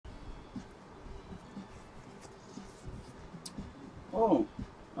Oh,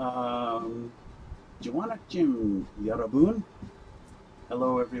 Jim Yarabun.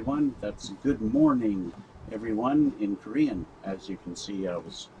 Hello, everyone. That's good morning, everyone, in Korean. As you can see, I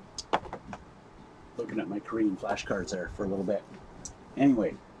was looking at my Korean flashcards there for a little bit.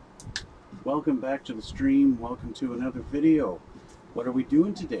 Anyway, welcome back to the stream. Welcome to another video. What are we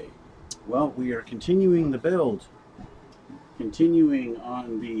doing today? Well, we are continuing the build, continuing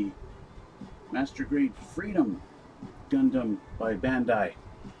on the Master Grade Freedom Gundam by Bandai.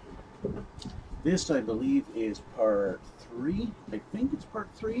 This, I believe, is part 3. I think it's part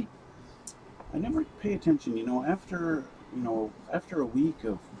 3. I never pay attention, after a week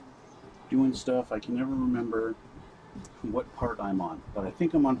of doing stuff, I can never remember what part I'm on, but I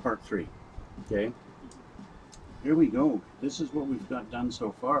think I'm on part 3. Okay, here we go. This is what we've got done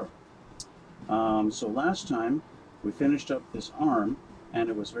so far. So last time we finished up this arm, and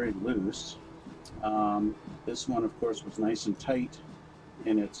it was very loose. This one, of course, was nice and tight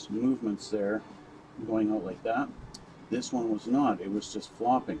in its movements there, going out like that. This one was not. It was just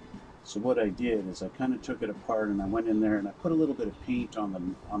flopping. So what I did is I kind of took it apart, and I went in there and I put a little bit of paint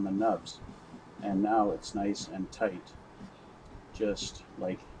on the nubs, and now it's nice and tight, just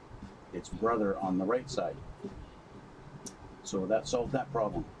like its brother on the right side. So that solved that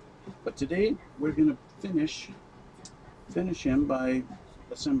problem. But today we're going to finish him by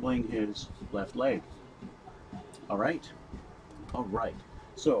assembling his left leg. All right.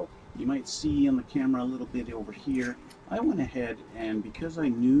 So you might see on the camera a little bit over here. I went ahead, and because I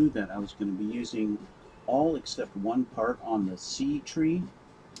knew that I was going to be using all except one part on the C tree,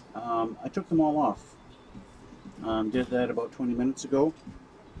 I took them all off. Did that about 20 minutes ago,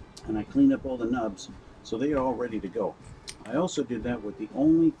 and I cleaned up all the nubs, so they are all ready to go. I also did that with the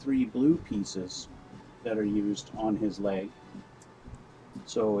only 3 blue pieces that are used on his leg.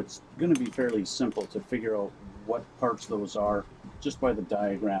 So it's going to be fairly simple to figure out what parts those are just by the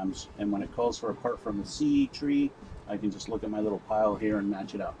diagrams, and when it calls for a part from the C tree, I can just look at my little pile here and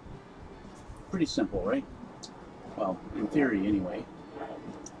match it up. Pretty simple, right? Well, in theory anyway.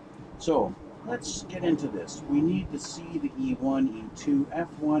 So let's get into this. We need the C, the E1, E2,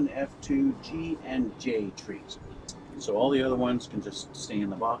 F1, F2, G, and J trees. So all the other ones can just stay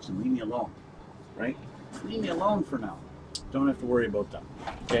in the box and leave me alone, right? Leave me alone for now. Don't have to worry about them,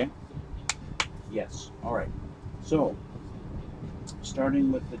 okay? Yes, all right. So,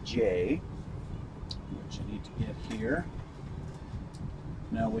 starting with the J, which I need to get here.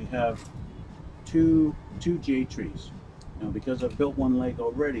 Now we have two J trees. Now because I've built one leg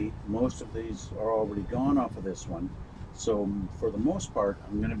already, most of these are already gone off of this one. So for the most part,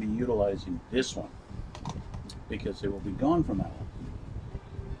 I'm going to be utilizing this one because it will be gone from that one.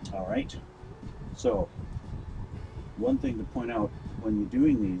 All right. So one thing to point out when you're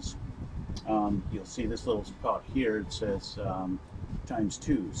doing these, you'll see this little spot here. It says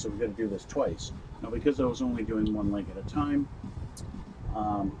 ×2, so we've got to do this twice. Now because I was only doing one leg at a time,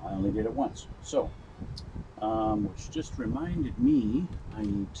 I only did it once. So, which just reminded me I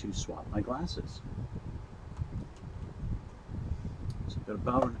need to swap my glasses. So I've got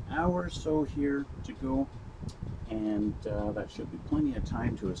about an hour or so here to go, and that should be plenty of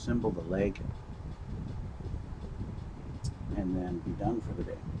time to assemble the leg and then be done for the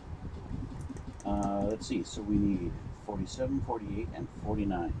day. Let's see, so we need 47, 48, and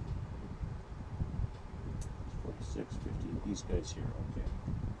 49. 46, 50, these guys here, okay.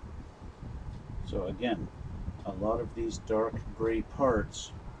 So again, a lot of these dark gray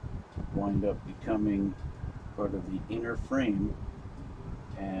parts wind up becoming part of the inner frame,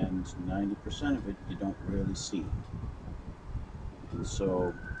 and 90% of it you don't really see. And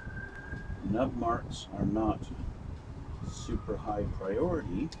so nub marks are not super high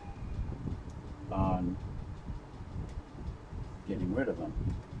priority on getting rid of them.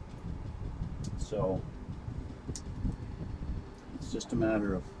 So it's just a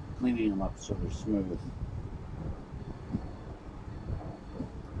matter of cleaning them up so they're smooth,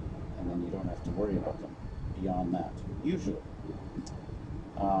 and then you don't have to worry about them beyond that, usually.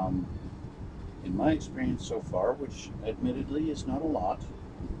 In my experience so far, which admittedly is not a lot,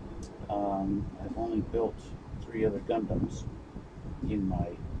 I've only built 3 other Gundams in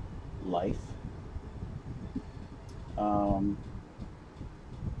my life.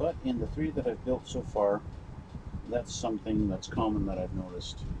 But in the 3 that I've built so far, that's something that's common that I've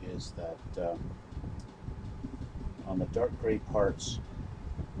noticed, is that on the dark gray parts,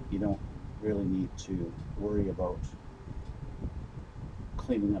 you don't really need to worry about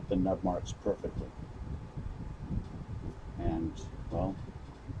cleaning up the nub marks perfectly. And, well,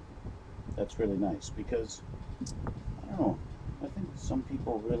 that's really nice because, I don't know, I think some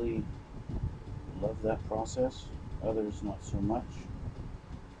people really love that process. others not so much.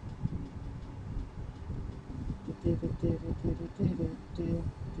 There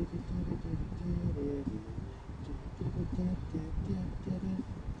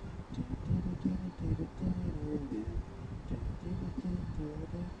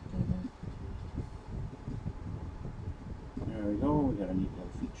we go, we got a neat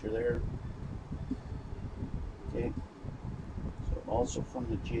little feature there. Okay, so also from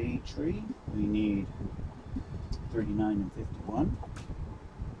the J tree, we need 39 and 51,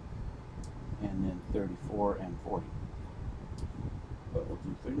 and then 34 and 40. But we'll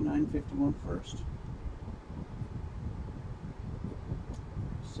do 39 and 51 first.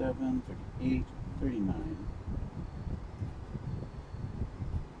 37, 38, 39.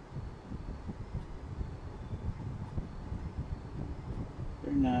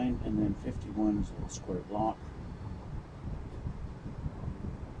 And then 51 is a little square block.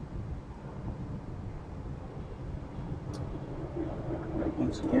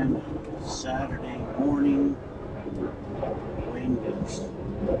 Once again, Saturday morning, wind is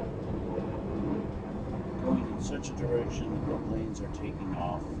going in such a direction that the planes are taking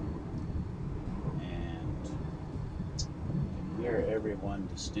off, and you can hear everyone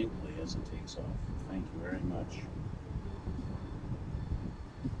distinctly as it takes off. Thank you very much.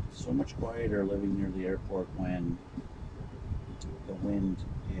 So much quieter living near the airport when the wind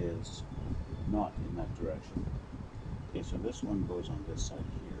is not in that direction. Okay, so this one goes on this side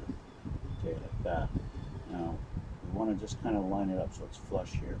here. Okay, like that. Now, we want to just kind of line it up so it's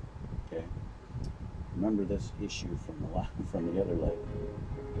flush here. Okay. Remember this issue from the other leg.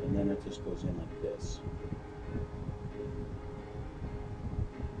 And then it just goes in like this.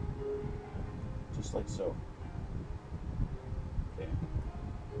 Just like so. Okay.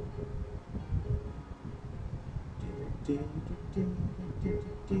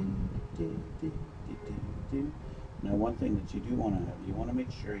 Now, one thing that you do want to have, you want to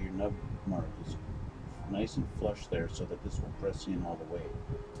make sure your nub mark is nice and flush there so that this will press in all the way.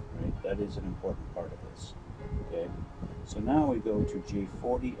 Right? That is an important part of this. Okay. So now we go to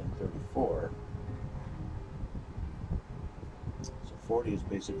J40 and 34. So 40 is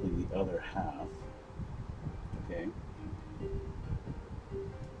basically the other half. Okay.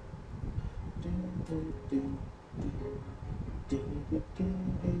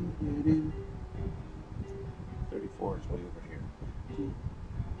 34 is way over here.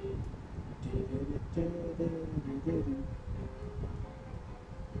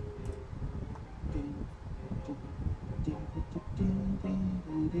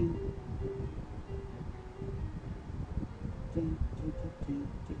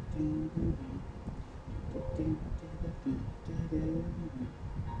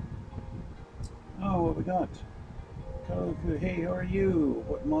 Oh, what we got? Koku, hey, how are you?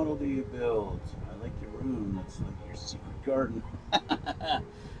 What model do you build? I like your room. That's like your secret garden.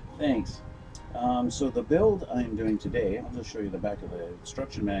 Thanks. So the build I'm doing today, I'll just show you the back of the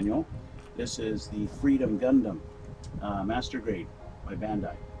instruction manual. This is the Freedom Gundam Master Grade by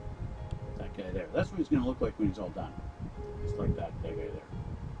Bandai. That guy there. That's what he's going to look like when he's all done. Just like that guy there.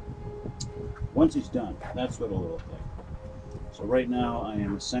 Once he's done, that's what it'll look like. So right now I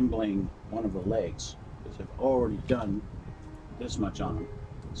am assembling one of the legs, because I've already done this much on him.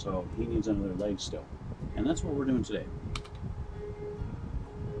 So he needs another leg still. And that's what we're doing today.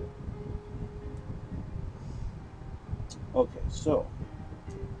 Okay, so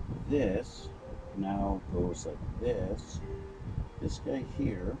this now goes like this. This guy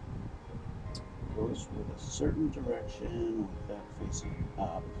here goes with a certain direction with that facing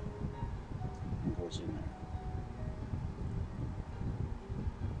up and goes in there.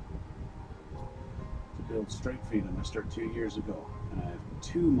 To build Strike Freedom, I started 2 years ago, and I have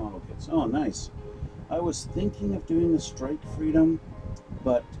 2 model kits. Oh, nice. I was thinking of doing the Strike Freedom,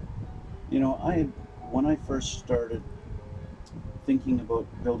 but you know, when I first started thinking about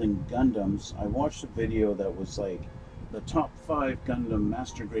building Gundams, I watched a video that was like the top 5 Gundam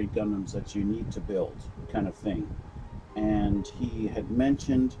Master Grade Gundams that you need to build, kind of thing. And he had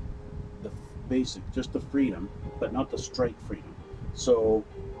mentioned the basic, just the Freedom, but not the Strike Freedom. So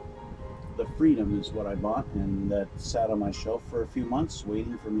the Freedom is what I bought, and that sat on my shelf for a few months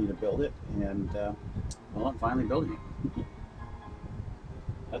waiting for me to build it, and well, I'm finally building it.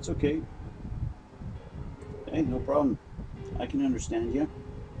 That's okay. Hey, no problem. I can understand you.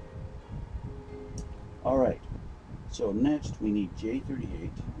 Alright, so next we need J38.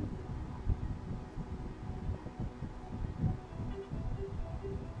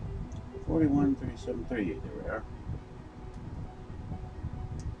 '41, 37, 38, there we are.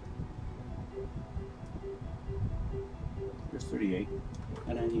 There's 38.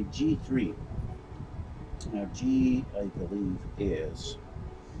 And I need G3. Now G, I believe, is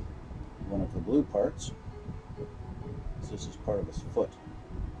one of the blue parts. So this is part of his foot.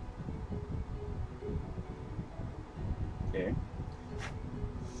 Okay.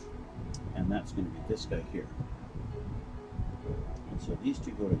 And that's going to be this guy here. And so these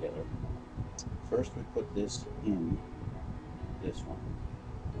two go together. First we put this in this one.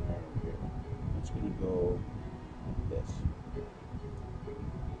 Right over here. It's going to go like this.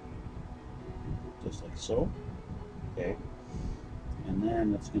 Just like so. Okay. And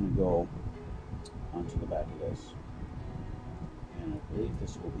then it's going to go onto the back of this. And I believe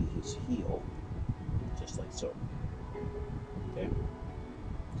this will be his heel. Just like so. Okay.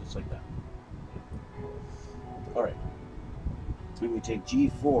 Just like that. Alright. Then we take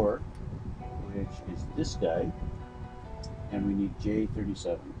G4, which is this guy, and we need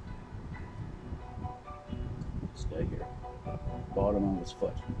J37. This guy here. Bottom of his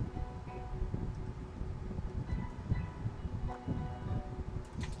foot.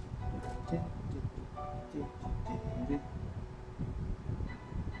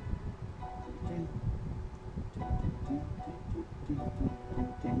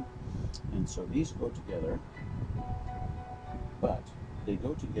 And so these go together, but they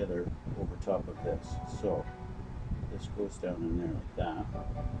go together over top of this. So this goes down in there like that,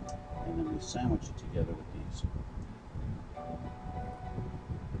 and then we sandwich it together with these.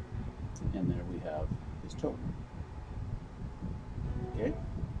 And there we have his toe. Okay?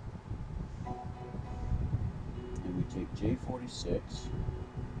 And we take J46,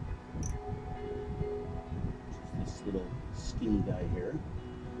 which is this little skinny guy here.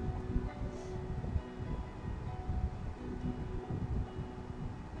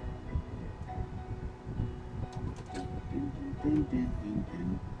 When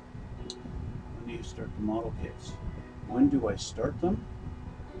do you start the model kits? When do I start them?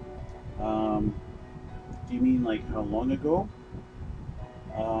 Do you mean like how long ago?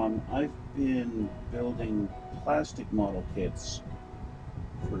 I've been building plastic model kits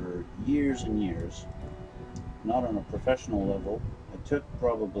for years and years, not on a professional level. I took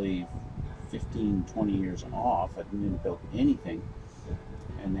probably 15-20 years off. I didn't build anything.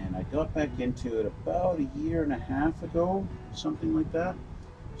 And then I got back into it about a year and a half ago, something like that.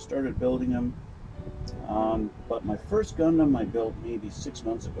 Started building them. But my first Gundam I built maybe 6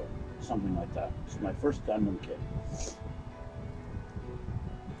 months ago, something like that. It's my first Gundam kit.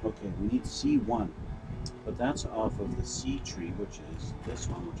 Okay, we need C1, but that's off of the C tree, which is this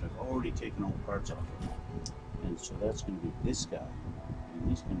one, which I've already taken all the parts off of. And so that's going to be this guy. And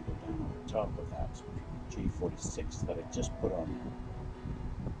he's going to go down on the top of that J46 that I just put on there.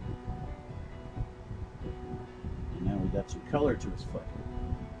 And now we got some color to his foot.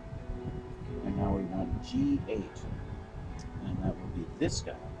 And now we want G8. And that will be this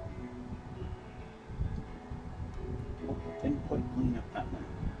guy. Oh, didn't quite clean up that one.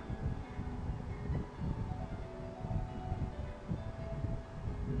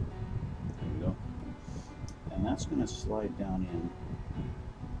 There we go. And that's going to slide down in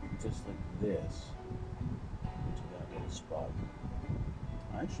just like this into that little spot.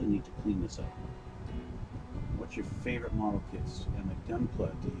 I actually need to clean this up. What's your favorite model kits and the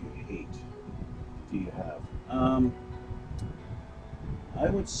Gunpla do you hate? Do you have? I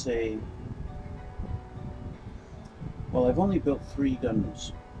would say, well, I've only built 3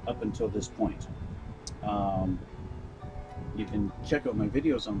 Gundams up until this point. You can check out my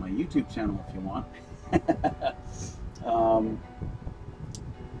videos on my YouTube channel if you want.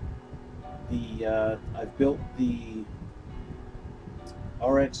 I've built the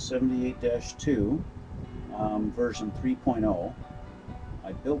RX-78-2 version 3.0.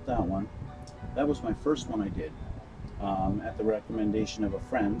 I built that one. That was my first one I did at the recommendation of a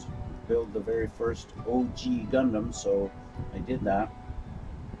friend. Build the very first OG Gundam, so I did that.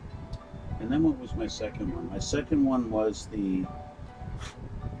 And then what was my second one? My second one was the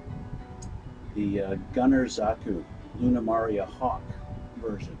Gunner Zaku Lunamaria Hawk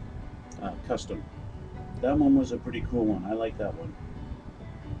version, custom. That one was a pretty cool one. I like that one.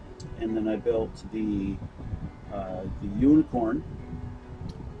 And then I built the Unicorn.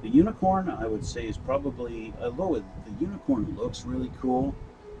 The Unicorn, I would say, is probably, although the Unicorn looks really cool,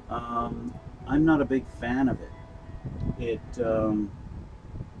 I'm not a big fan of it.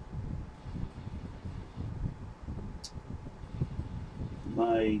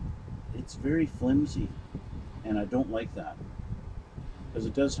 It's very flimsy, and I don't like that. Because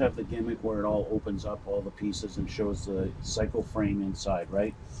it does have the gimmick where it all opens up all the pieces and shows the cycle frame inside,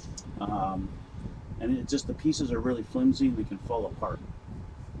 right? And it just, the pieces are really flimsy and they can fall apart.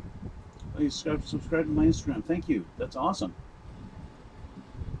 Oh, you subscribe to my Instagram. Thank you. That's awesome.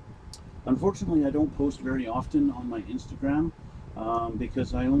 Unfortunately, I don't post very often on my Instagram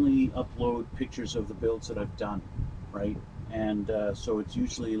because I only upload pictures of the builds that I've done, right? And so it's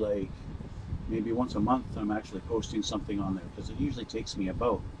usually like maybe once a month I'm actually posting something on there, because it usually takes me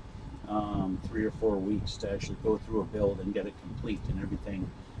about 3 or 4 weeks to actually go through a build and get it complete and everything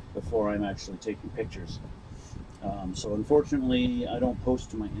before I'm actually taking pictures. So unfortunately, I don't post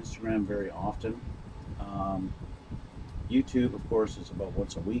to my Instagram very often. Um, YouTube, of course, is about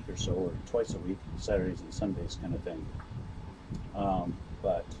once a week or so, or twice a week, Saturdays and Sundays kind of thing.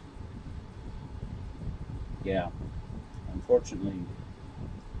 But yeah, unfortunately,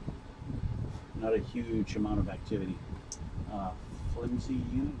 not a huge amount of activity. Flimsy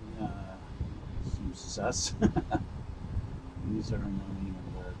unit, some sus. These are annoying,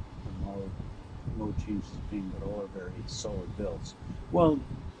 and the mode changes pain, but all are very solid builds. Well,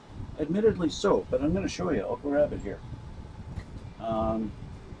 admittedly so, but I'm going to show you. I'll grab it here.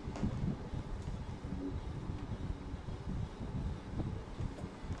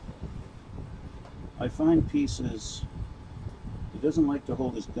 I find pieces. He doesn't like to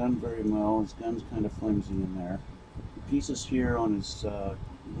hold his gun very well. His gun's kind of flimsy in there. The pieces here on his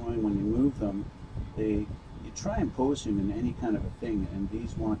groin, when you move them, you try and pose him in any kind of a thing, and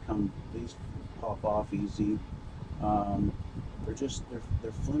these these pop off easy.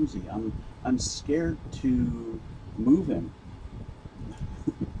 They're flimsy. I'm scared to move him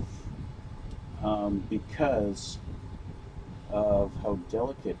because of how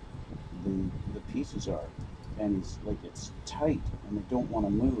delicate the pieces are, and it's tight, and they don't want to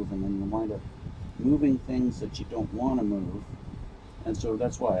move, and then you wind up moving things that you don't want to move, and so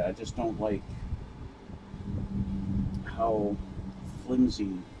that's why I just don't like how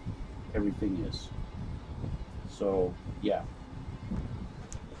flimsy everything is. So yeah.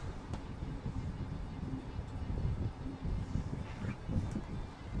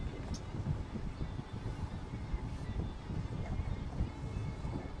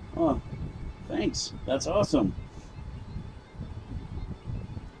 Oh, thanks. That's awesome.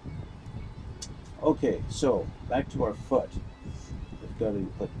 Okay, so back to our foot. We've got to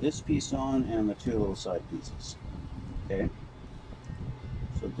put this piece on and the two little side pieces. Okay?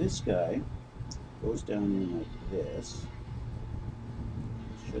 So this guy goes down in like this.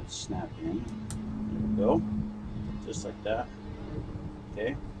 Should snap in. There we go. Just like that.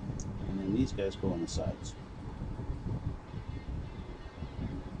 Okay? And then these guys go on the sides.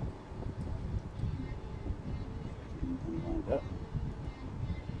 Lined up.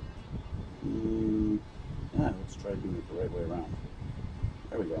 Let's try doing it the right way around.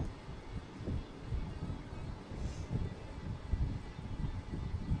 There we go.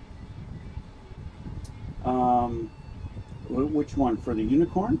 Which one? For the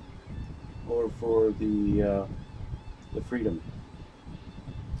unicorn or for the Freedom?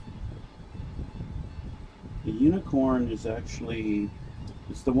 The unicorn is actually,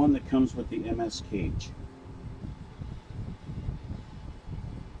 it's the one that comes with the MS cage.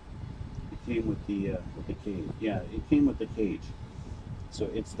 It came with the cage. Yeah, it came with the cage. So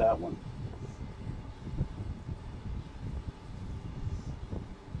it's that one.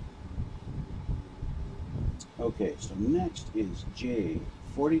 Okay, so next is J,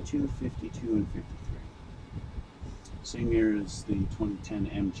 42, 52, and 53. Same year as the 2010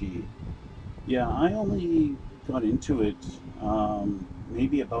 MG. Yeah, I only got into it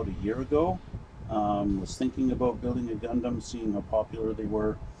maybe about a year ago. Was thinking about building a Gundam, seeing how popular they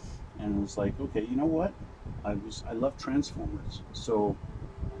were, and was like, okay, you know what? I love Transformers, so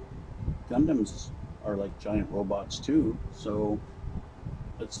Gundams are like giant robots too. So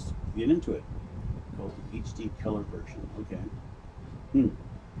let's get into it. Called the HD color version. Okay.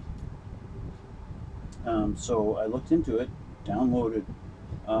 So I looked into it, downloaded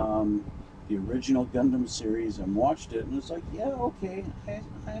the original Gundam series and watched it, and was like, yeah, okay,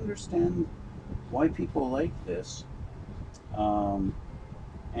 I understand why people like this.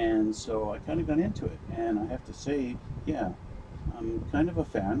 And so I kind of got into it, and I have to say, yeah, I'm kind of a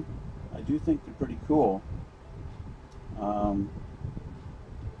fan. I do think they're pretty cool.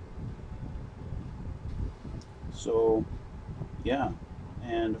 So yeah,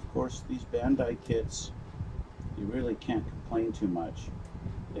 and of course these Bandai kits, you really can't complain too much.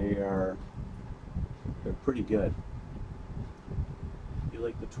 They're pretty good. You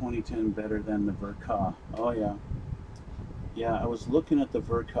like the 2010 better than the Verka? Oh yeah. Yeah, I was looking at the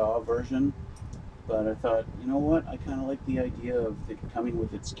Verka version, but I thought, you know what, I kind of like the idea of it coming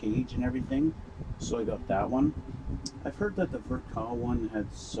with its cage and everything, so I got that one. I've heard that the Verka one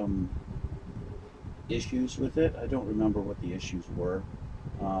had some issues with it. I don't remember what the issues were.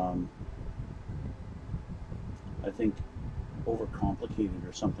 I think overcomplicated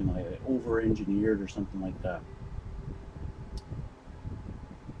or something like that, over-engineered or something like that.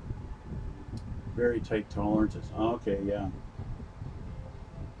 Very tight tolerances. Okay, yeah.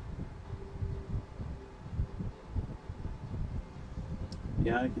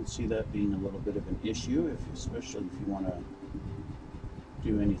 Yeah, I can see that being a little bit of an issue, especially if you want to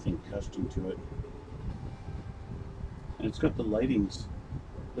do anything custom to it. And it's got the lightings.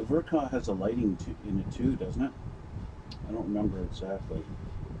 The Verka has a lighting in it too, doesn't it? I don't remember exactly.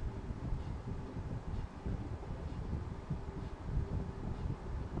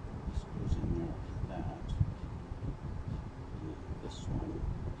 This goes in there like that. And this one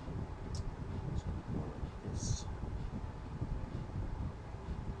is going to go like this.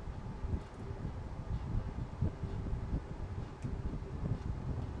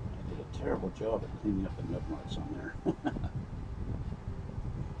 I did a terrible job at cleaning up the nub marks on there.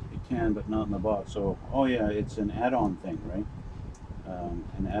 It can, but not in the box. So, oh yeah, it's an add-on thing, right?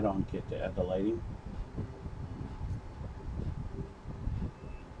 An add-on kit to add the lighting.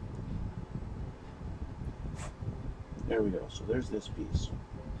 There we go. So there's this piece,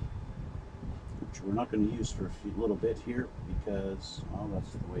 which we're not going to use for a little bit here because, well,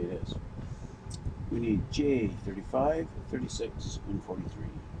 that's the way it is. We need J, 35, 36, and 43.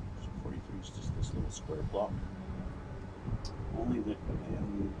 So 43 is just this little square block. Only the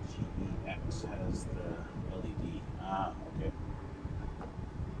MTEX has the LED. Ah, okay.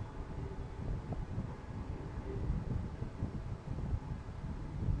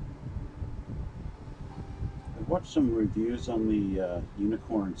 I've watched some reviews on the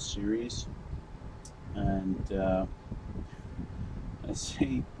Unicorn series, and I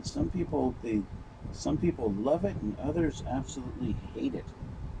say some people love it and others absolutely hate it.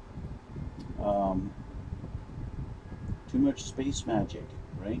 Too much space magic,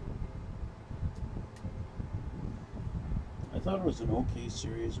 right? I thought it was an okay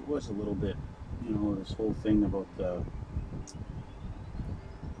series. It was a little bit, you know, this whole thing about the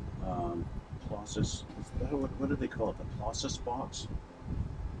Plossus. What do they call it? The Plossus box?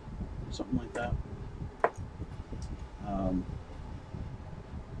 Something like that. And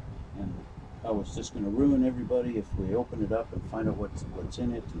how it's just going to ruin everybody if we open it up and find out what's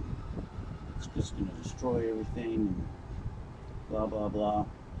in it. And it's just going to destroy everything and blah, blah, blah. I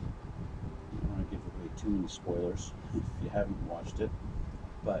don't want to give away too many spoilers if you haven't watched it.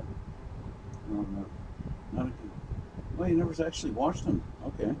 But, not a, well, you never actually watched them.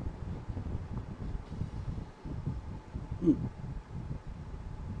 Okay.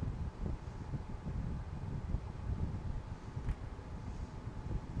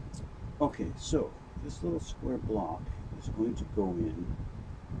 Okay, so this little square block is going to go in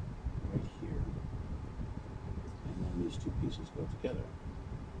right here, and then these two pieces go together.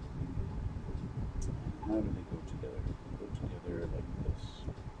 And how do they go together? They go together like this.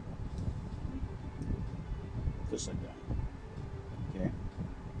 Just like that. Okay?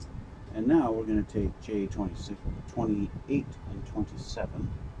 And now we're going to take J26, 28, and 27.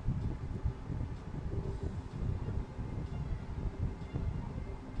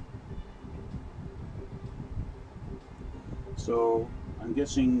 So, I'm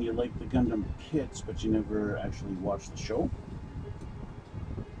guessing you like the Gundam kits, but you never actually watched the show?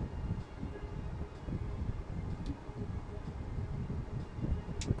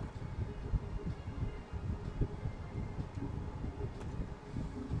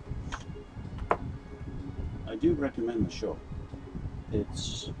 I do recommend the show.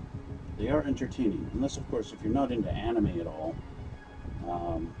 They are entertaining, unless of course if you're not into anime at all,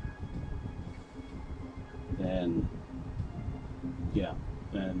 then yeah,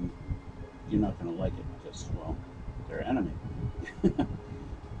 then you're not going to like it because, well, they're anime.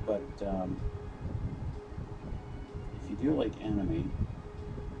 But if you do like anime,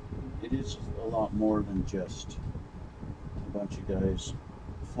 it is a lot more than just a bunch of guys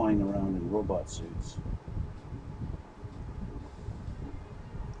flying around in robot suits.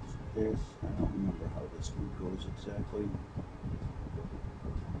 So this, I don't remember how this one goes exactly.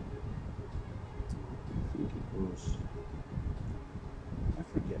 I think it goes, I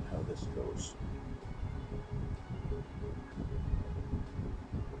forget how this goes.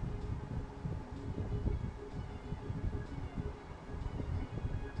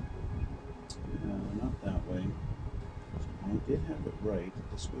 Not that way. I did have it right.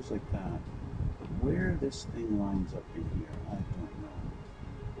 This goes like that. But where this thing lines up in here, I don't know.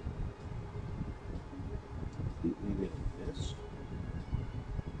 I think maybe like this.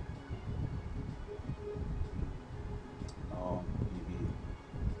 Oh, maybe.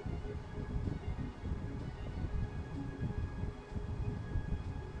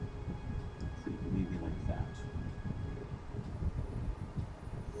 I think maybe like that.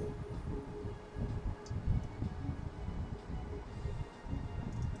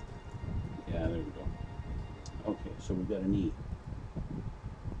 so we got an E.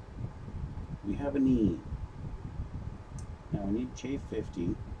 We have an E. Now I need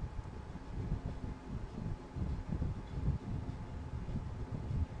J50.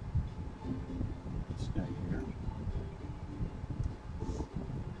 This guy here.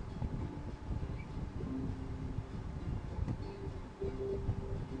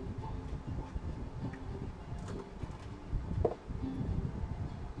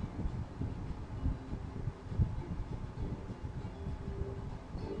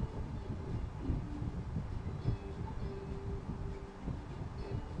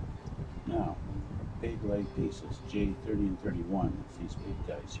 Now, big leg pieces, J30 and 31, it's these big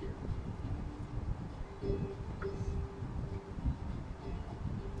guys here.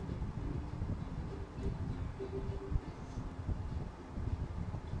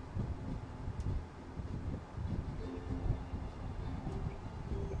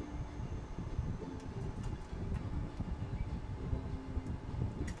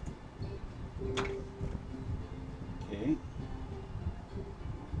 Okay.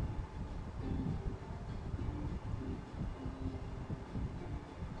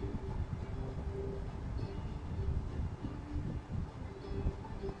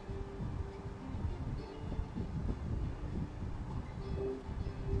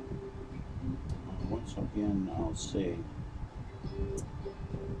 Once again, I'll say,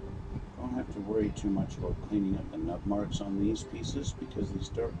 don't have to worry too much about cleaning up the nub marks on these pieces because these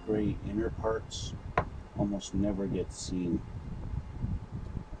dark gray inner parts almost never get seen.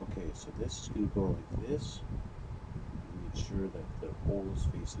 Okay, so this is going to go like this. Make sure that the hole is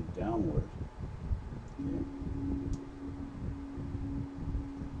facing downward. Okay.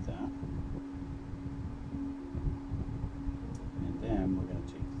 Like that. And then we're going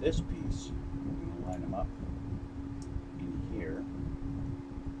to take this piece, we're going to line them up in here.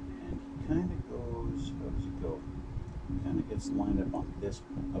 And he kind of goes, how does he go? He kind of gets lined up on this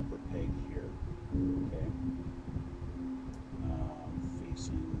upper peg here. Okay.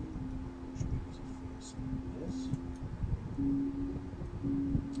 Facing, which way does it face? This.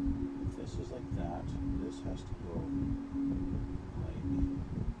 If this is like that, this has to go like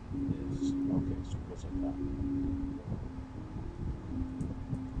this. Okay, so it goes like that.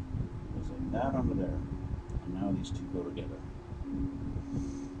 It goes like that onto there. And now these two go together.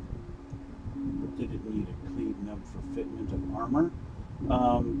 But did it need a cleave nub for fitment of armor?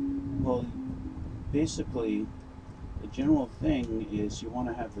 Well, basically, the general thing is you want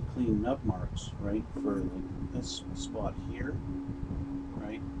to have the clean nub marks, right, for like this spot here,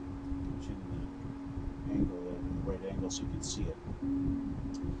 right, in the angle, the right angle so you can see it.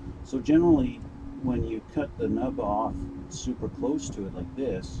 So generally, when you cut the nub off super close to it like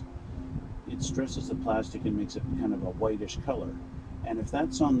this, it stresses the plastic and makes it kind of a whitish color. And if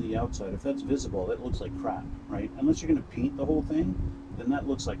that's on the outside, if that's visible, that looks like crap, right? Unless you're going to paint the whole thing, then that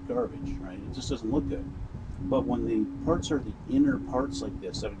looks like garbage, right? It just doesn't look good. But when the parts are the inner parts like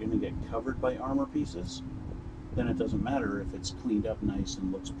this that are going to get covered by armor pieces, then it doesn't matter if it's cleaned up nice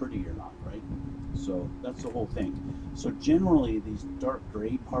and looks pretty or not, right? So that's the whole thing. So generally these dark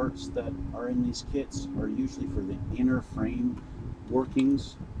gray parts that are in these kits are usually for the inner frame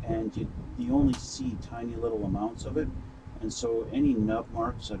workings, and you only see tiny little amounts of it. And so any nub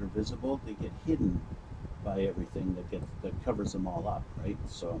marks that are visible, they get hidden by everything that covers them all up, right?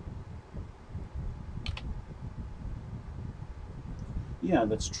 So yeah,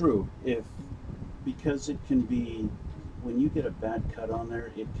 that's true. Because it can be, when you get a bad cut on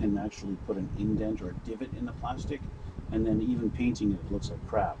there, it can actually put an indent or a divot in the plastic, and then even painting it looks like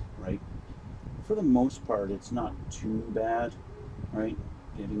crap, right? For the most part, it's not too bad, right?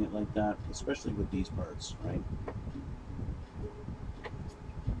 Getting it like that, especially with these parts, right?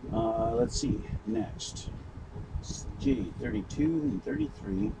 Let's see, next, J32 and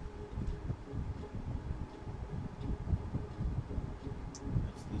 33.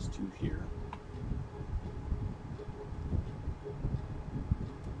 That's these two here.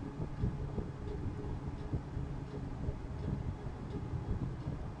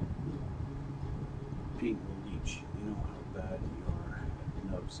 Paint will leach. You know how bad you are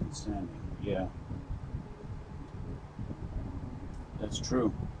at nubs and sanding. Yeah, that's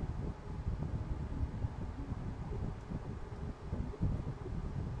true.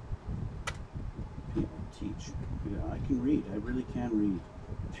 Paint will teach. Yeah, I can read. I really can read.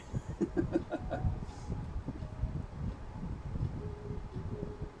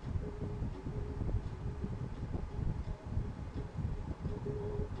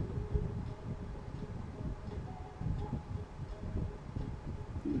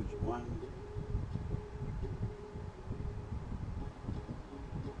 Here's one.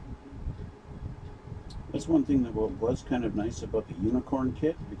 That's one thing that was kind of nice about the unicorn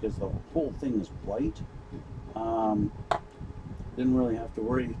kit, because the whole thing is white. Didn't really have to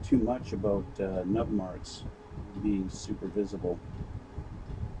worry too much about nub marks being super visible.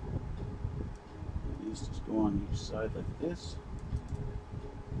 These just go on each side like this.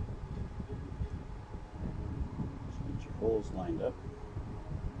 Just get your holes lined up.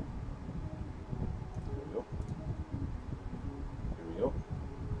 There we go. There we go.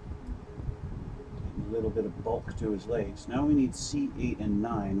 A little bit of bulk to his legs. Now we need C8 and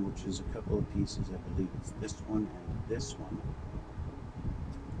 9, which is a couple of pieces. I believe it's this one and this one.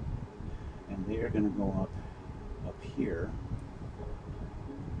 And they are going to go up here.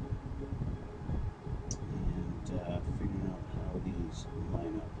 And figuring out how these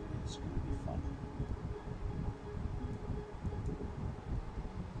line up is going to be fun.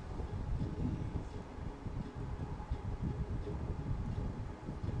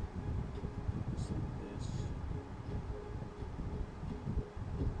 Just like this.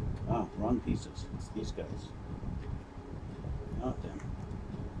 Ah, wrong pieces. It's these guys. Not them.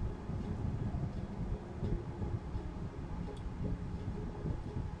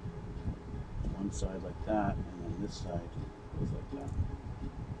 One side like that, and then this side goes like that.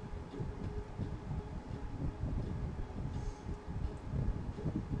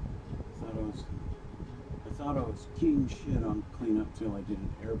 I thought I was king shit on cleanup till I did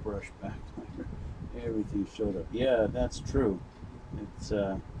an airbrush backlighter. Everything showed up. Yeah, that's true. It's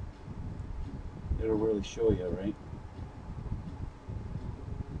it'll really show you, right?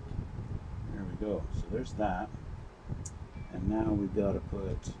 There we go. So there's that. And now we've got to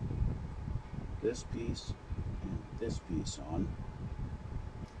put this piece and this piece on.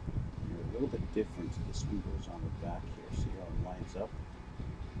 They're a little bit different. This one goes on the back here. See how it lines up?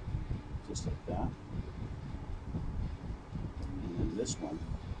 Just like that. And then this one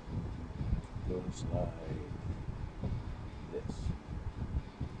goes like this.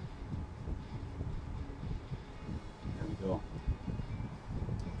 There we go.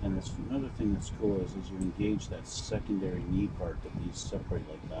 And this, another thing that's cool is you engage that secondary knee part that these separate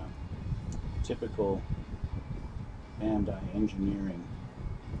like that. Typical Bandai engineering.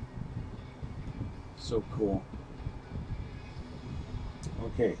 So cool.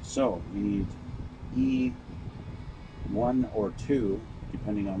 Okay, so we need E1 or 2,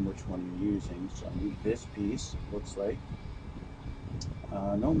 depending on which one you're using. So I need this piece, looks like.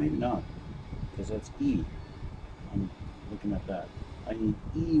 No, maybe not, because that's E. I'm looking at that. I need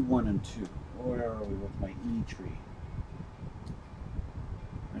E1 and 2. Where are we with my E tree?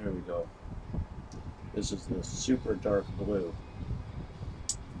 There we go. This is the super dark blue.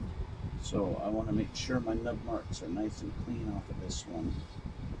 So I want to make sure my nub marks are nice and clean off of this one.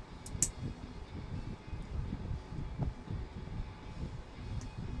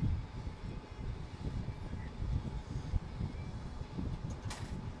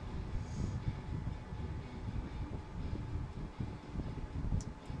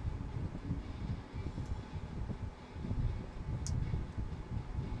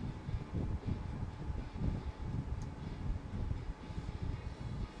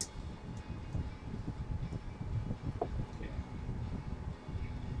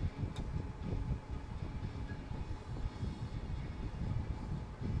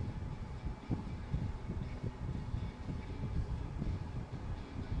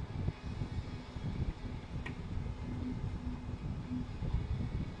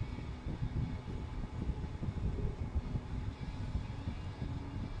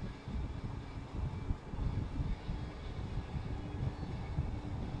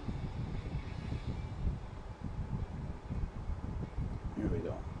 Here we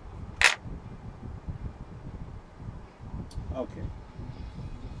go. Okay.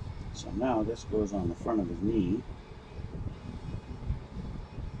 So now this goes on the front of his knee.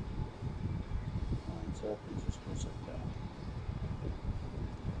 Lines up and just goes like that.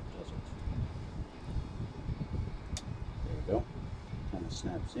 Does it. There we go. Kind of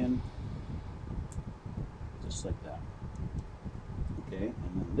snaps in. Just like that. Okay,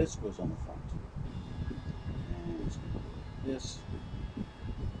 and then this goes on the front. And this.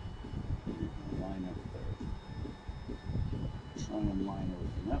 Line up there. Try and line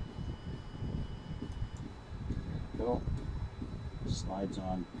everything up. There we go. Slides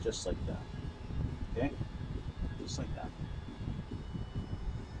on just like that. Okay? Just like that.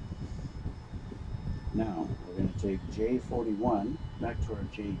 Now, we're going to take J41 back to our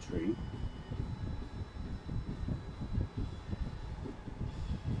J tree.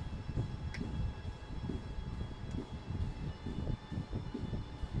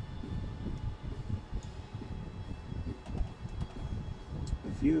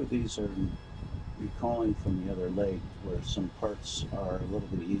 A few of these are recalling from the other leg where some parts are a little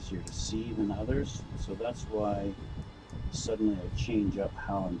bit easier to see than others. So that's why suddenly I change up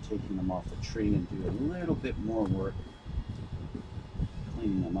how I'm taking them off the tree and do a little bit more work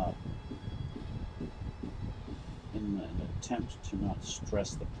cleaning them up in an attempt to not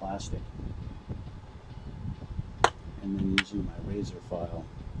stress the plastic, and then using my razor file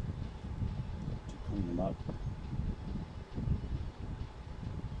to clean them up.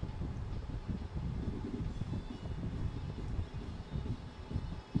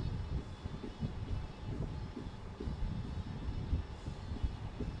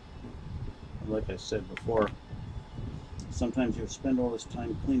 Like I said before, sometimes you spend all this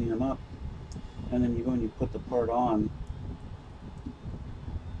time cleaning them up, and then you go and you put the part on,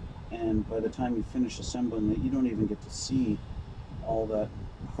 and by the time you finish assembling it, you don't even get to see all that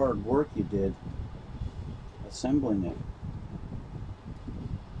hard work you did assembling it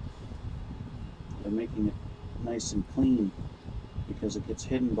and making it nice and clean, because it gets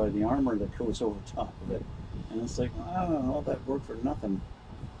hidden by the armor that goes over top of it, and it's like, oh, all that work for nothing.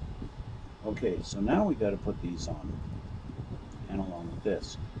 Okay, so now we got to put these on, and along with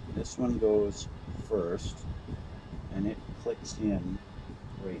this. This one goes first, and it clicks in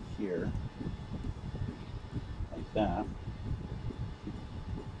right here, like that.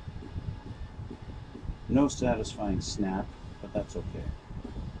 No satisfying snap, but that's okay.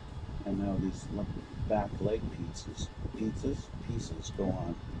 And now these back leg pieces go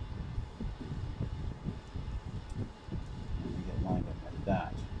on, and we get lined up like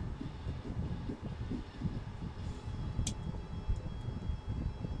that.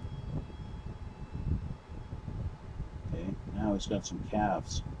 Now it's got some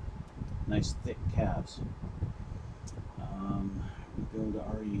calves, nice thick calves. We build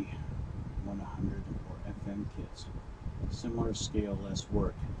RE100 or FM kits. Similar scale, less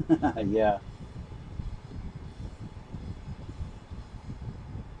work. Yeah.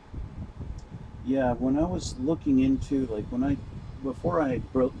 Yeah, when I was looking into, like, before I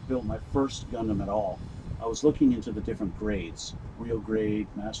built my first Gundam at all, I was looking into the different grades: real grade,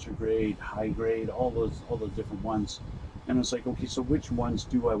 master grade, high grade, all those different ones. And it's like, okay, so which ones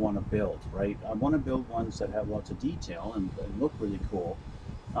do I want to build, right? I want to build ones that have lots of detail and look really cool,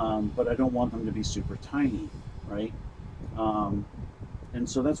 but I don't want them to be super tiny, right? And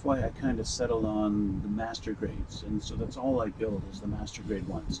so that's why I kind of settled on the master grades, and so that's all I build is the master grade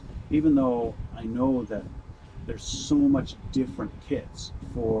ones, even though I know that there's so much different kits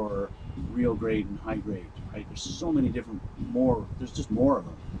for real grade and high grade, right? There's so many different, there's just more of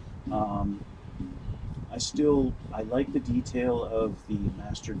them. I like the detail of the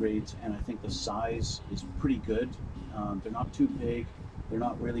master grades, and I think the size is pretty good. They're not too big, they're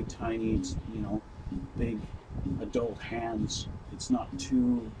not really tiny. It's, you know, big adult hands. It's not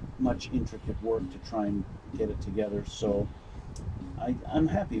too much intricate work to try and get it together. So I'm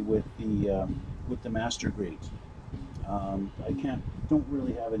happy with the master grades. Don't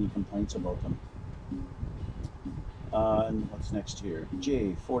really have any complaints about them. And what's next here?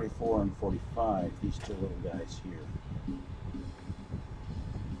 J, 44 and 45, these two little guys here.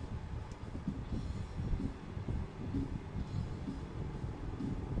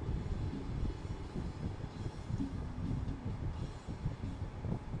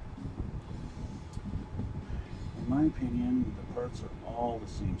 In my opinion, the parts are all the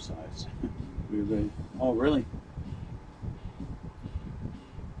same size. Oh, really?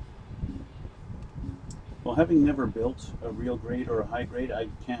 Well, having never built a real grade or a high grade, I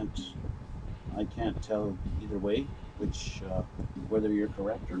can't tell either way whether you're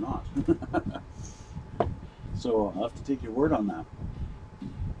correct or not. So I'll have to take your word on that.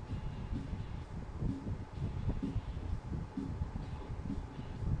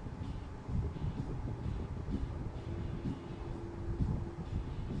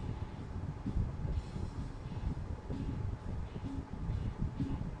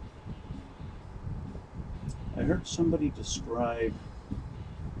 I heard somebody describe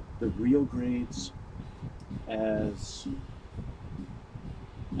the real grades as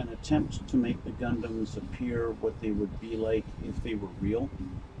an attempt to make the Gundams appear what they would be like if they were real.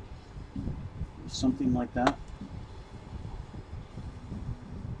 Something like that.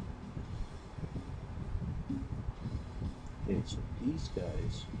 Okay, so these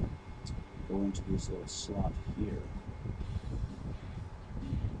guys go into this little slot here.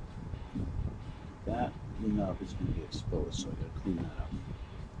 That nub is going to be exposed, so I got to clean that up.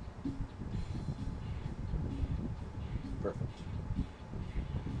 Perfect.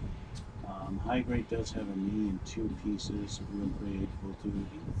 High grade does have a knee in 2 pieces. Real grade will do it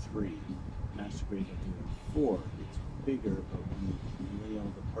in 3. Master grade will do it in 4. It's bigger, but when you lay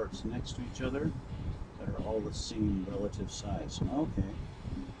all the parts next to each other, that are all the same relative size. Okay.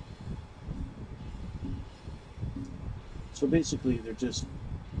 So basically, they're just,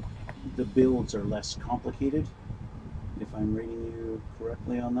 the builds are less complicated, if I'm reading you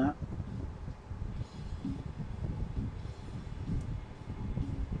correctly on that.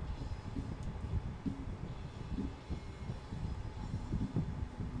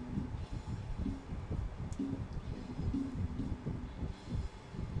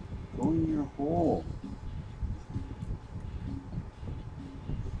 Go in your hole.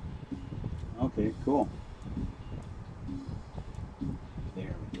 Okay, cool.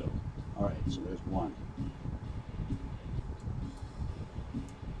 There we go. Alright, so there's one.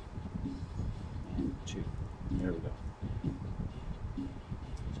 And two. There we go.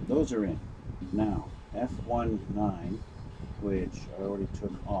 So those are in. Now, F19, which I already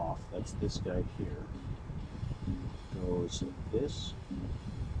took off, that's this guy here, goes like this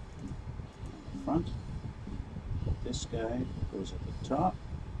on the front. This guy goes at the top,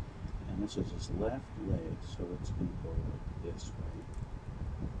 and this is his left leg, so it's going to go like this way.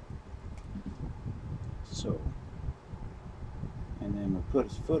 So, and then we'll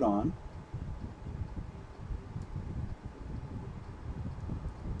put his foot on.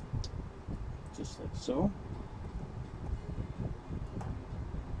 Just like so.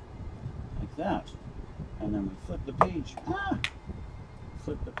 Like that. And then we flip the page. Ah!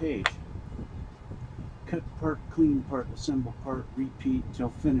 Flip the page. Cut part, clean part, assemble part, repeat until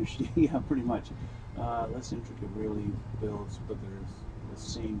finished. Yeah, pretty much. Less intricate really builds, but there's the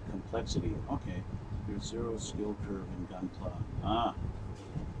same complexity. Okay. There's zero skill curve in Gunpla. Ah.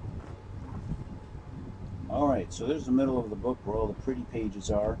 Alright, so there's the middle of the book where all the pretty pages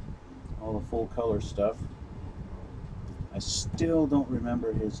are. All the full color stuff. I still don't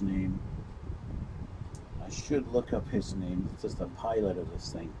remember his name. I should look up his name. It's just the pilot of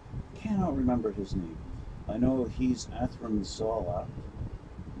this thing. Cannot remember his name. I know he's Athram Zala.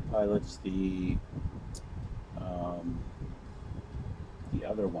 Pilots the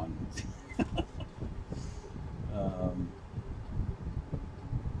other one.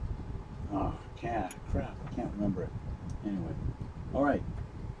 Oh, crap, I can't remember it. Anyway, all right,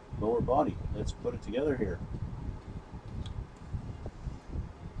 lower body. Let's put it together here.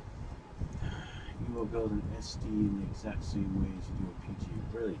 You will build an SD in the exact same way as you do a PG.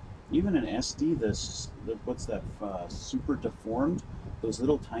 Really? Even an SD, what's that, super deformed? Those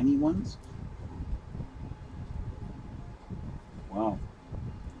little tiny ones? Wow.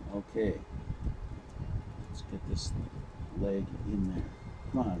 Okay. Let's get this leg in there.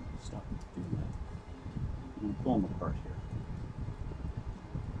 Come on, stop doing that. I'm going to pull them apart here.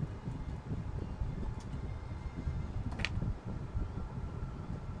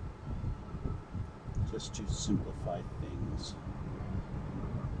 Just to simplify things.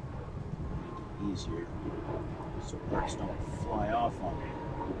 Make it easier so parts don't fly off on me.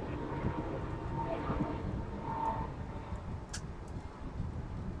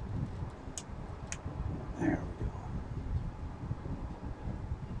 There we go.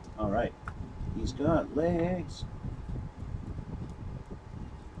 Alright, he's got legs.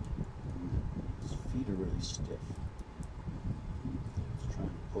 His feet are really stiff. Let's try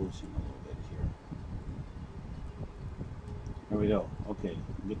and pose him a little bit here. There we go. Okay,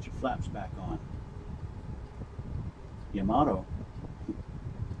 get your flaps back on. Yamato.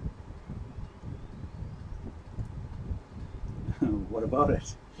 What about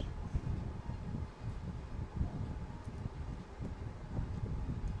it?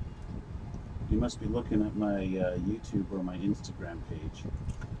 You must be looking at my YouTube or my Instagram page.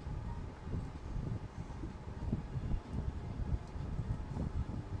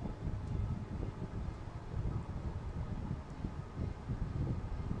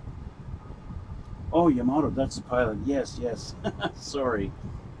 Oh, Yamato, that's the pilot. Yes, yes. Sorry.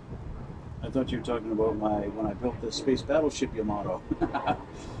 I thought you were talking about when I built the space battleship Yamato.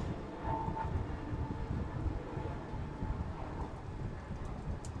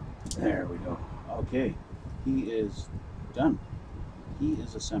 There we go. Okay, he is done. He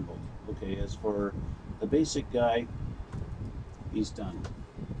is assembled. Okay, as for the basic guy, he's done.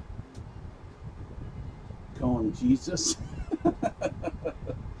 Going Jesus.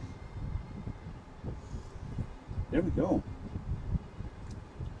 There we go.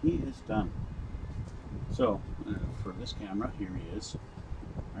 He is done. So, for this camera, here he is.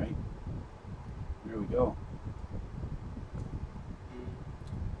 Right? There we go.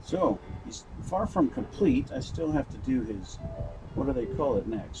 So, he's far from complete. I still have to do his, what do they call it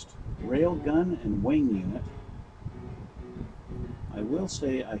next? Rail gun and wing unit. I will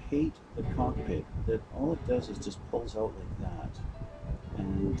say I hate the cockpit, that all it does is just pulls out like that.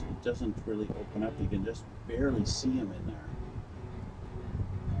 And it doesn't really open up. You can just barely see him in there.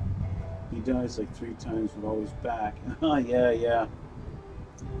 He dies like 3 times but always back. Yeah.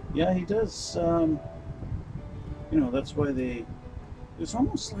 Yeah, he does. You know, that's why they... It's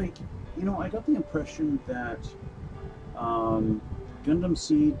almost like, you know, I got the impression that Gundam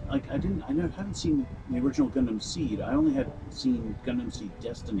Seed, like I haven't seen the original Gundam Seed. I only had seen Gundam Seed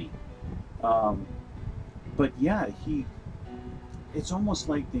Destiny. But yeah, it's almost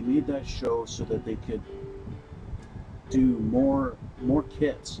like they made that show so that they could do more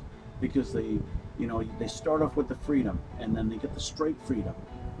kits, because they, you know, they start off with the Freedom and then they get the Strike Freedom.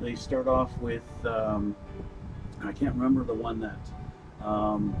 They start off with I can't remember the one that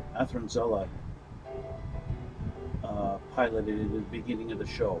Athranzella piloted at the beginning of the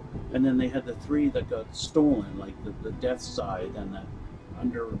show, and then they had the 3 that got stolen, like the Death Side and the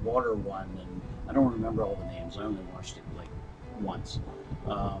underwater one, and I don't remember all the names. I only watched it like once,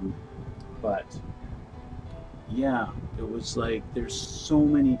 but yeah, it was like there's so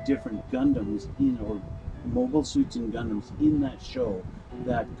many different Gundams in, or mobile suits and Gundams in that show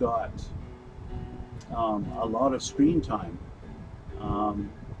that got a lot of screen time.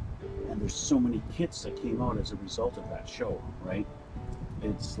 And there's so many kits that came out as a result of that show, right?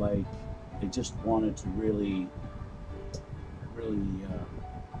 It's like they just wanted to really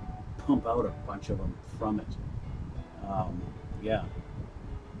pump out a bunch of them from it. Yeah.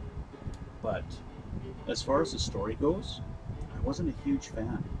 But as far as the story goes, I wasn't a huge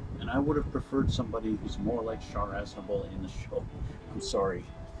fan. And I would have preferred somebody who's more like Char Aznavour in the show. I'm sorry.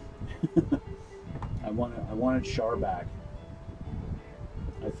 I wanted Char back.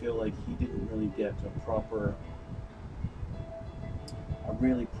 I feel like he didn't really get a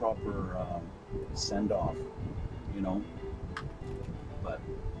really proper send-off, you know. But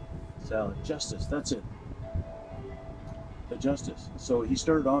Justice, that's it. The Justice. So he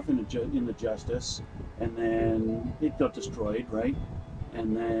started off in the Justice, and then it got destroyed, right?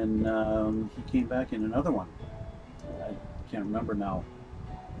 And then he came back in another one. I can't remember now.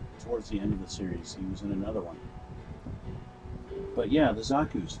 Towards the end of the series, he was in another one. But yeah, the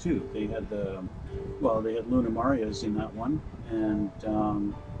Zaku's too. They had they had Luna Marias in that one, and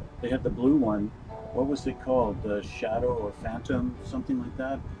they had the blue one. What was it called? The Shadow or Phantom, something like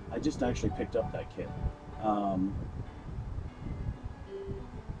that. I just actually picked up that kit, and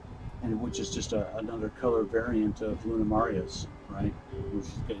which is just another color variant of Luna Marias, right?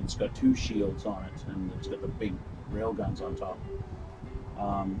 It's got 2 shields on it, and it's got the big rail guns on top.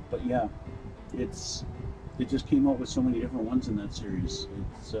 But yeah, it just came out with so many different ones in that series.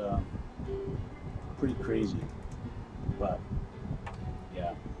 It's pretty crazy, but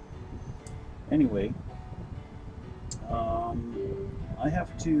yeah. Anyway, I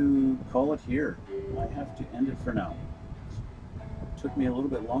have to call it here. I have to end it for now. It took me a little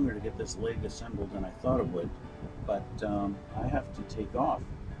bit longer to get this leg assembled than I thought it would, but I have to take off,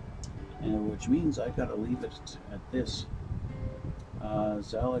 and which means I gotta leave it at this.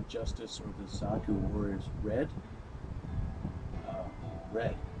 Zala Justice, or the Zaku Warriors, red?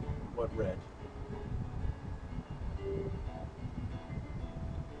 Red. What red?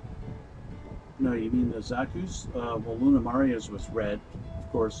 No, you mean the Zaku's? Well, Luna Maria's was red.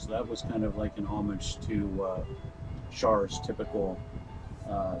 Of course, that was kind of like an homage to Char's typical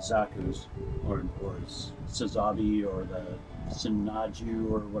Zaku's, or Sazabi, or the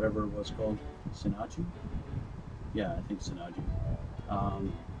Sinaju, or whatever it was called. Sinaju? Yeah, I think Sinaju.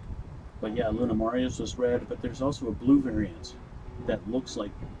 But yeah, Luna Maria's was red, but there's also a blue variant that looks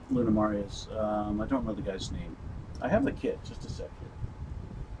like Luna Maria's. I don't know the guy's name. I have the kit, just a sec here.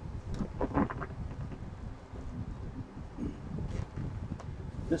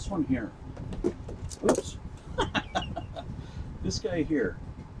 This one here. Oops. This guy here.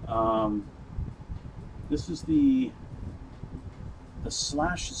 This is the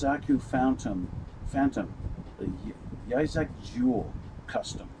Slash Zaku Phantom, the Yizak Jewel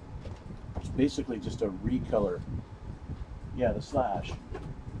Custom. It's basically just a recolor. Yeah, the Slash.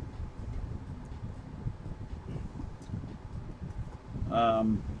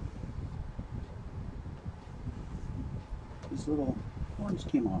 These little horns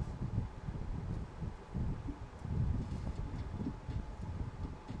came off.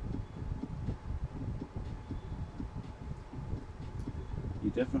 You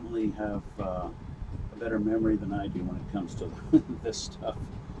definitely have a better memory than I do when it comes to this stuff.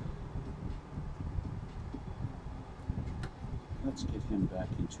 Let's get him back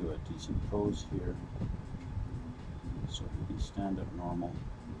into a decent pose here so he can stand up normal.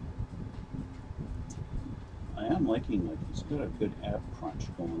 I am liking, like, he's got a good ab crunch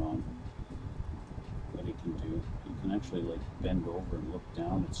going on that he can do. He can actually, like, bend over and look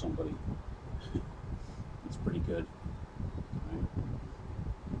down at somebody. It's pretty good. Right?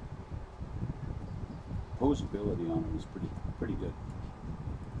 Posability on him is pretty good.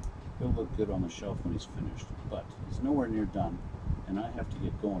 He'll look good on the shelf when he's finished, but he's nowhere near done, and I have to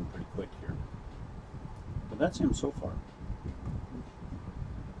get going pretty quick here. But that's him so far.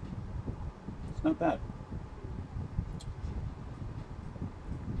 It's not bad.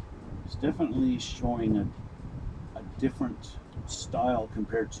 It's definitely showing a different style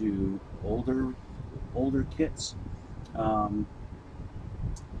compared to older kits. A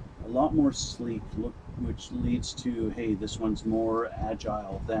lot more sleek look, which leads to, hey, this one's more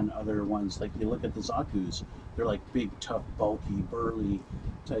agile than other ones. Like, you look at the Zaku's, they're like big, tough, bulky, burly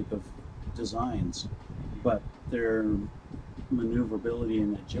type of designs, but their maneuverability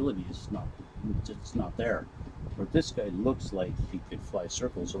and agility is not there. But this guy looks like he could fly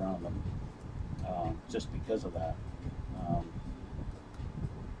circles around them, just because of that.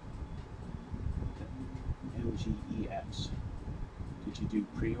 MGEX. Did you do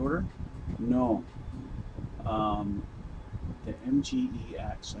pre-order? No. The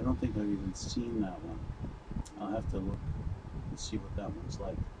MGEX, I don't think I've even seen that one. I'll have to look and see what that one's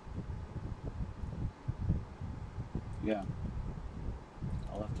like. Yeah,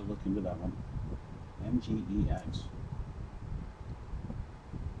 I'll have to look into that one. MGEX.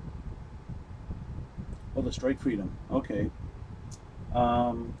 Oh, the Strike Freedom. Okay.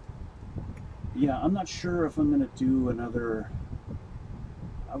 Yeah, I'm not sure if I'm going to do another.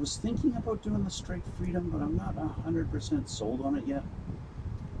 I was thinking about doing the Strike Freedom, but I'm not 100% sold on it yet.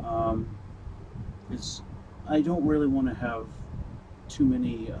 I don't really want to have too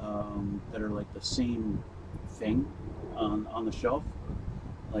many that are like the same thing on the shelf.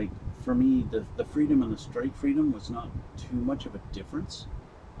 Like, for me, the Freedom and the Strike Freedom was not too much of a difference.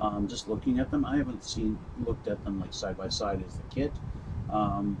 Just looking at them, I haven't looked at them like side by side as the kit.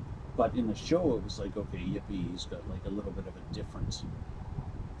 But in the show, it was like, okay, yippee, he's got like a little bit of a different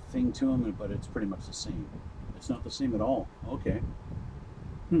thing to him, but it's pretty much the same. It's not the same at all. Okay.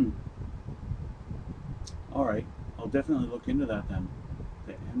 Alright, I'll definitely look into that then.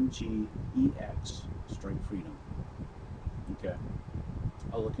 The MGEX Strike Freedom. Okay.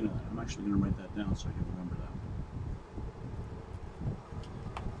 I'll look into that. I'm actually going to write that down so I can remember that.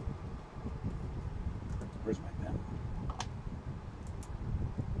 Where's my pen?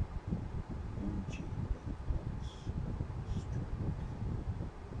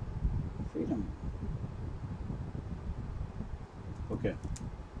 Freedom. Okay.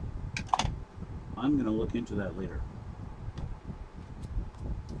 I'm going to look into that later.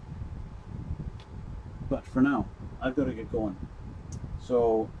 But for now, I've got to get going.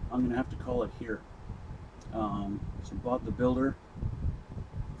 So I'm going to have to call it here. So Bob the Builder,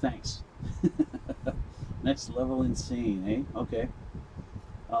 thanks. Next level insane, eh? Okay.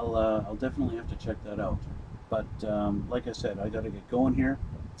 I'll definitely have to check that out. But like I said, I got to get going here.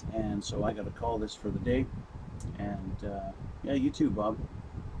 And so I got to call this for the day. And yeah, you too, Bob.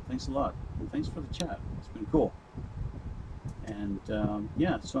 Thanks a lot. And thanks for the chat. It's been cool. And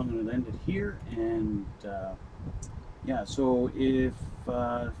yeah, so I'm going to end it here. And yeah, so if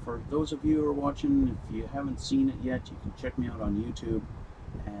for those of you who are watching, if you haven't seen it yet, you can check me out on YouTube.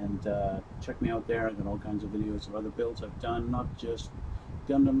 And check me out there. I've got all kinds of videos of other builds I've done, not just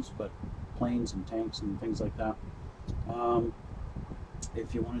Gundams, but planes and tanks and things like that.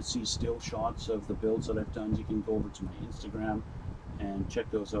 If you want to see still shots of the builds that I've done, you can go over to my Instagram and check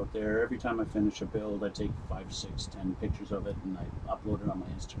those out there. Every time I finish a build, I take 5, 6, 10 pictures of it and I upload it on my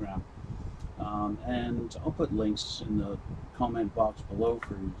Instagram. And I'll put links in the comment box below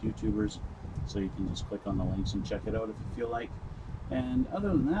for YouTubers, so you can just click on the links and check it out if you feel like. And other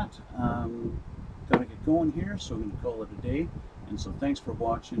than that, gotta get going here, so I'm gonna call it a day. And so thanks for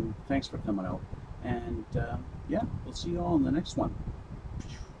watching, thanks for coming out, and yeah, we'll see you all in the next one.